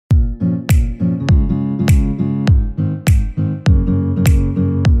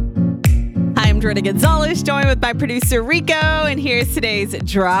Dreena Gonzalez, joined with my producer Rico, and here's today's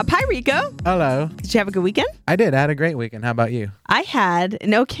drop. Hi, Rico. Hello. Did you have a good weekend? I did. I had a great weekend. How about you? I had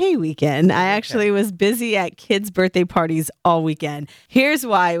an okay weekend. I actually was busy at kids' birthday parties all weekend. Here's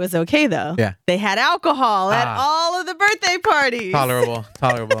why it was okay, though. Yeah. They had alcohol at all of the birthday parties. Tolerable.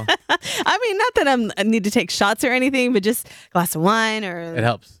 I mean, not that I need to take shots or anything, but just a glass of wine or It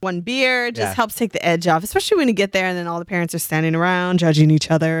helps. one beer just helps take the edge off, especially when you get there and then all the parents are standing around judging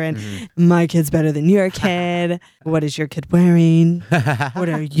each other and my kid's better than your kid. What is your kid wearing? What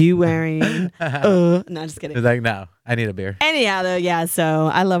are you wearing? No, just kidding. It's like, no, I need a beer. Anyhow, though, yeah, so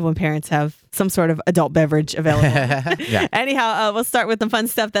I love when parents have some sort of adult beverage available. Yeah. Anyhow, we'll start with the fun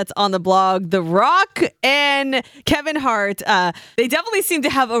stuff that's on the blog. The Rock and Kevin Hart, they definitely seem to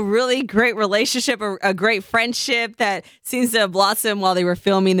have a really great relationship, a great friendship that seems to blossom while they were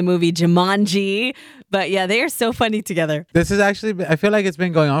filming the movie Jumanji. But yeah, they are so funny together. This is actually, I feel like it's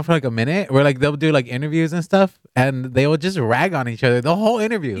been going on for like a minute where like they'll do like interviews and stuff and they will just rag on each other the whole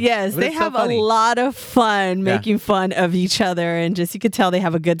interview. Yes, But they it's have so funny. a lot of fun making fun of each other, and just you could tell they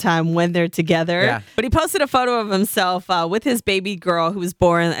have a good time when they're together. Yeah. But he posted a photo of himself with his baby girl who was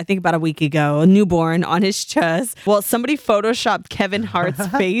born, I think about a week ago, a newborn on his chest. Well, somebody photoshopped Kevin Hart's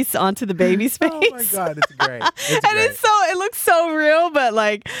face onto the baby's face. Oh my God, it's great. It looks so real, but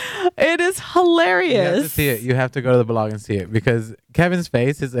like it is hilarious. You have to see it. You have to go to the blog and see it because Kevin's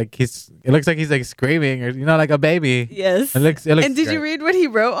face is like it looks like he's like screaming or like a baby. Yes. It looks and did great. you read what he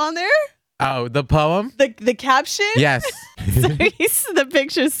wrote on there? Oh, the poem? The caption? Yes. The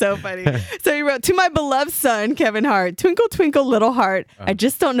picture's so funny. So he wrote, "To my beloved son, Kevin Hart, twinkle, twinkle, little heart. I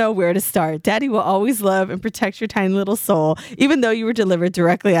just don't know where to start. Daddy will always love and protect your tiny little soul, even though you were delivered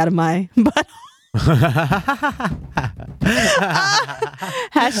directly out of my butt."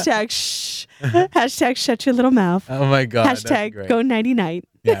 Hashtag shh. Hashtag shut your little mouth. Oh my God. Hashtag go nighty night.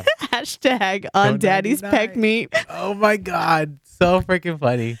 Yeah. Hashtag on daddy's peck meat. Oh my God. So freaking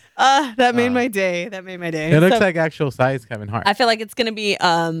funny. That made my day. It looks like actual size Kevin Hart. I feel like it's gonna be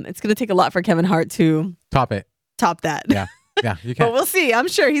it's gonna take a lot for Kevin Hart to Top that. Yeah. Yeah, you can. But we'll see. I'm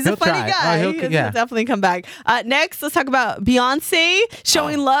sure he'll a funny try. guy. Oh, He'll definitely come back. Next, let's talk about Beyonce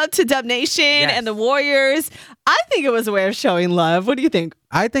showing love to Dub Nation and the Warriors. I think it was a way of showing love. What do you think?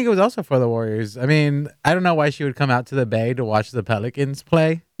 I think it was also for the Warriors. I mean, I don't know why she would come out to the Bay to watch the Pelicans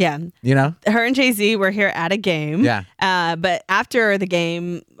play. Yeah. You know? Her and Jay-Z were here at a game. Yeah. But after the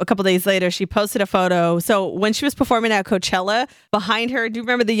game, a couple days later, she posted a photo. So when she was performing at Coachella, behind her, do you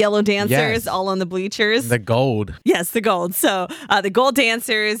remember the yellow dancers all on the bleachers? The gold. Yes, the gold. So the gold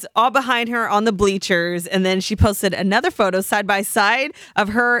dancers all behind her on the bleachers. And then she posted another photo side by side of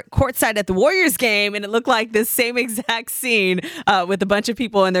her courtside at the Warriors game. And it looked like this same exact scene with a bunch of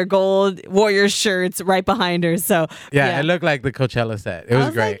people in their gold Warriors shirts right behind her. So yeah, it looked like the Coachella set. It was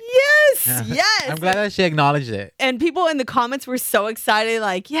great. Like, yes. I'm glad that she acknowledged it. And people in the comments were so excited,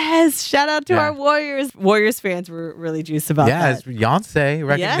 like, yes, shout out to our Warriors. Warriors fans were really juiced about that. Yeah, it's Beyonce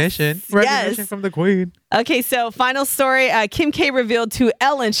recognition. Recognition from the queen. Okay, so final story. Kim K revealed to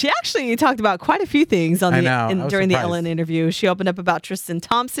Ellen. She actually talked about quite a few things on during the Ellen interview. She opened up about Tristan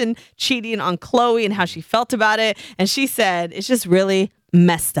Thompson cheating on Khloe and how she felt about it. And she said, it's just really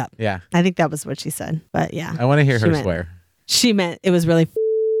messed up. Yeah. I think that was what she said. But yeah. I want to hear her swear. She meant it was really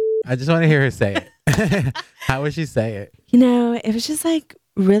I just want to hear her say it. How would she say it? You know, it was just like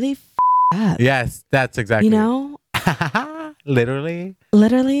really up. Yes, that's exactly You know? Literally,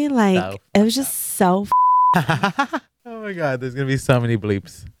 like it was just so oh my God, there's going to be so many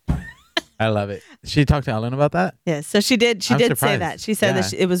bleeps. I love it. She talked to Ellen about that? Yeah, so she did say that. She said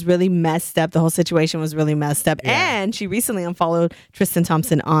that it was really messed up. The whole situation was really messed up. Yeah. And she recently unfollowed Tristan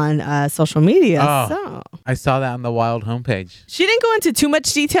Thompson on social media. So I saw that on the Wild homepage. She didn't go into too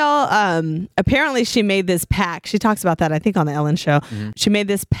much detail. Apparently, she made this pact. She talks about that, I think, on the Ellen show. She made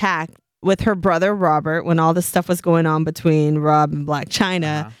this pact with her brother Robert when all this stuff was going on between Rob and Black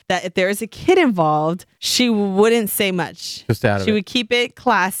China, that if there is a kid involved, she wouldn't say much. Just out of She would keep it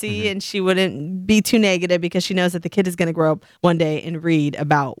classy and she wouldn't be too negative because she knows that the kid is going to grow up one day and read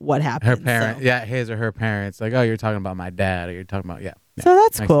about what happened. Her parents, his or her parents, like, oh, you're talking about my dad, or you're talking about, So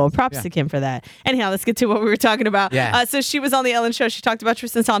that's cool. Props to Kim for that. Anyhow, let's get to what we were talking about. Yeah. So she was on the Ellen show. She talked about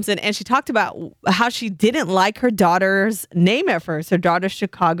Tristan Thompson, and she talked about how she didn't like her daughter's name at first. Her daughter,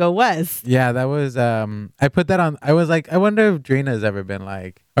 Chicago West. Yeah, that was, I put that on. I was like, I wonder if Dreena's ever been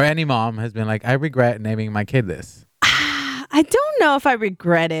like, or any mom has been like, I regret naming my kid this. I don't know if I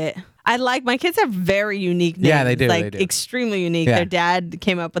regret it. My kids have very unique names. Yeah, they do. Like, extremely unique. Their dad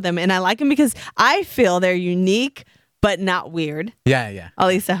came up with them, and I like them because I feel they're unique, but not weird. Yeah. At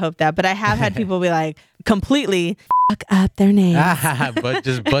least I hope that. But I have had people be like, completely fuck up their names. But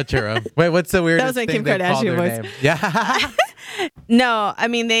just butcher them. Wait, what's the weirdest my thing Kim they call Kardashian their voice. name? Yeah. No, I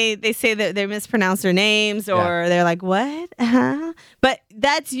mean they say that they mispronounce their names or they're like, what? But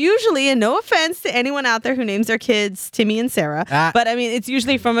that's usually, and no offense to anyone out there who names their kids Timmy and Sarah, but I mean it's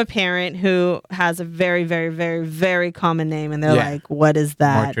usually from a parent who has a very, very, very, very common name, and they're like, what is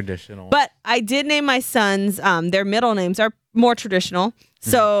that? More traditional. But I did name my sons. Their middle names are more traditional.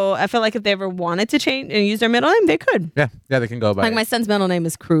 So I feel like if they ever wanted to change and use their middle name, they could. Yeah, they can go by. Like my son's middle name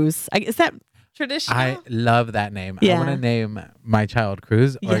is Cruz. Is that traditional? I love that name. Yeah. I want to name my child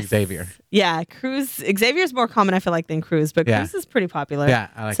Cruz or Yes. Xavier. Yeah, Cruz. Xavier's more common, I feel like, than Cruz, but Cruz is pretty popular. Yeah,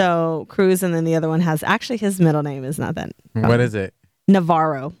 I like so Cruz, and then the other one has actually his middle name is not that. What is it?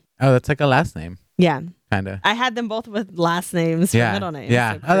 Navarro. Oh, that's like a last name, Yeah, kind of. I had them both with last names for middle names.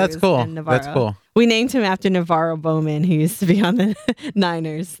 Yeah. so Oh, that's Cruz cool. and Navarro. That's cool. We named him after Navarro Bowman, who used to be on the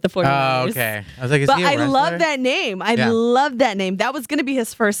Niners, the 49ers. Oh, okay. I was like, is But he a I wrestler? love that name. I love that name. That was going to be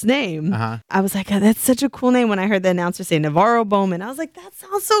his first name. I was like, oh, that's such a cool name when I heard the announcer say Navarro Bowman. I was like, that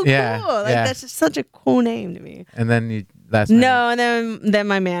sounds so cool. Like that's just such a cool name to me. And then you last name. No, and then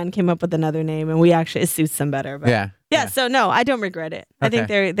my man came up with another name, and we actually, it suits them better. But Yeah. so no, I don't regret it. I think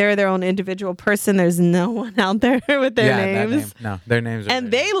they're their own individual person. There's no one out there with their names. No, their names are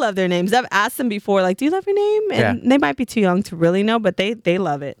And they love their names. I've asked them before, like, do you love your name? And they might be too young to really know, but they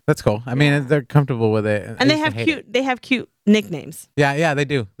love it. That's cool. I mean, they're comfortable with it. And they have cute nicknames. Yeah, they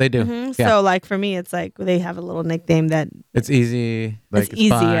do. They do. Mm-hmm. Yeah. So like for me, it's like they have a little nickname that it's easy. Like, it's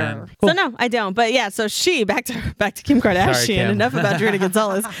easier. fun. Cool. So no, I don't. But yeah, so back to Kim Kardashian. Sorry, Kim. Enough about Dreena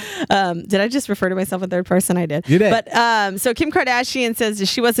Gonzalez. Did I just refer to myself in third person? I did. You did. But so Kim Kardashian says that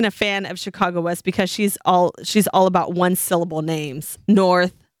she wasn't a fan of Chicago West because she's all about one syllable names.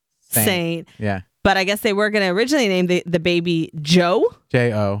 North, Saint. Yeah. But I guess they were going to originally name the baby Joe.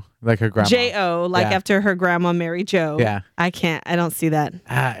 J-O, like her grandma. J-O, like after her grandma Mary Joe. Yeah. I don't see that.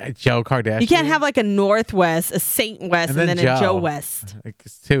 Joe Kardashian. You can't have like a Northwest, a Saint West, and then a Joe West. Like,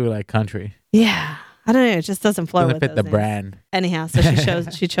 it's too like country. Yeah. I don't know. It just doesn't flow Doesn't with fit those the names. brand. Anyhow, so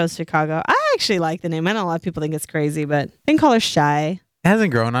she chose Chicago. I actually like the name. I know a lot of people think it's crazy, but they can call her Shy. It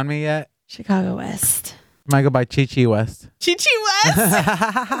hasn't grown on me yet. Chicago West. Might go by Chi Chi West. Chi Chi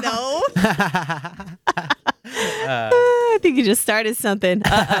West? No. I think you just started something.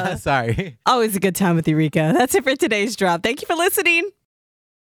 Sorry. Always a good time with Eureka. That's it for today's drop. Thank you for listening.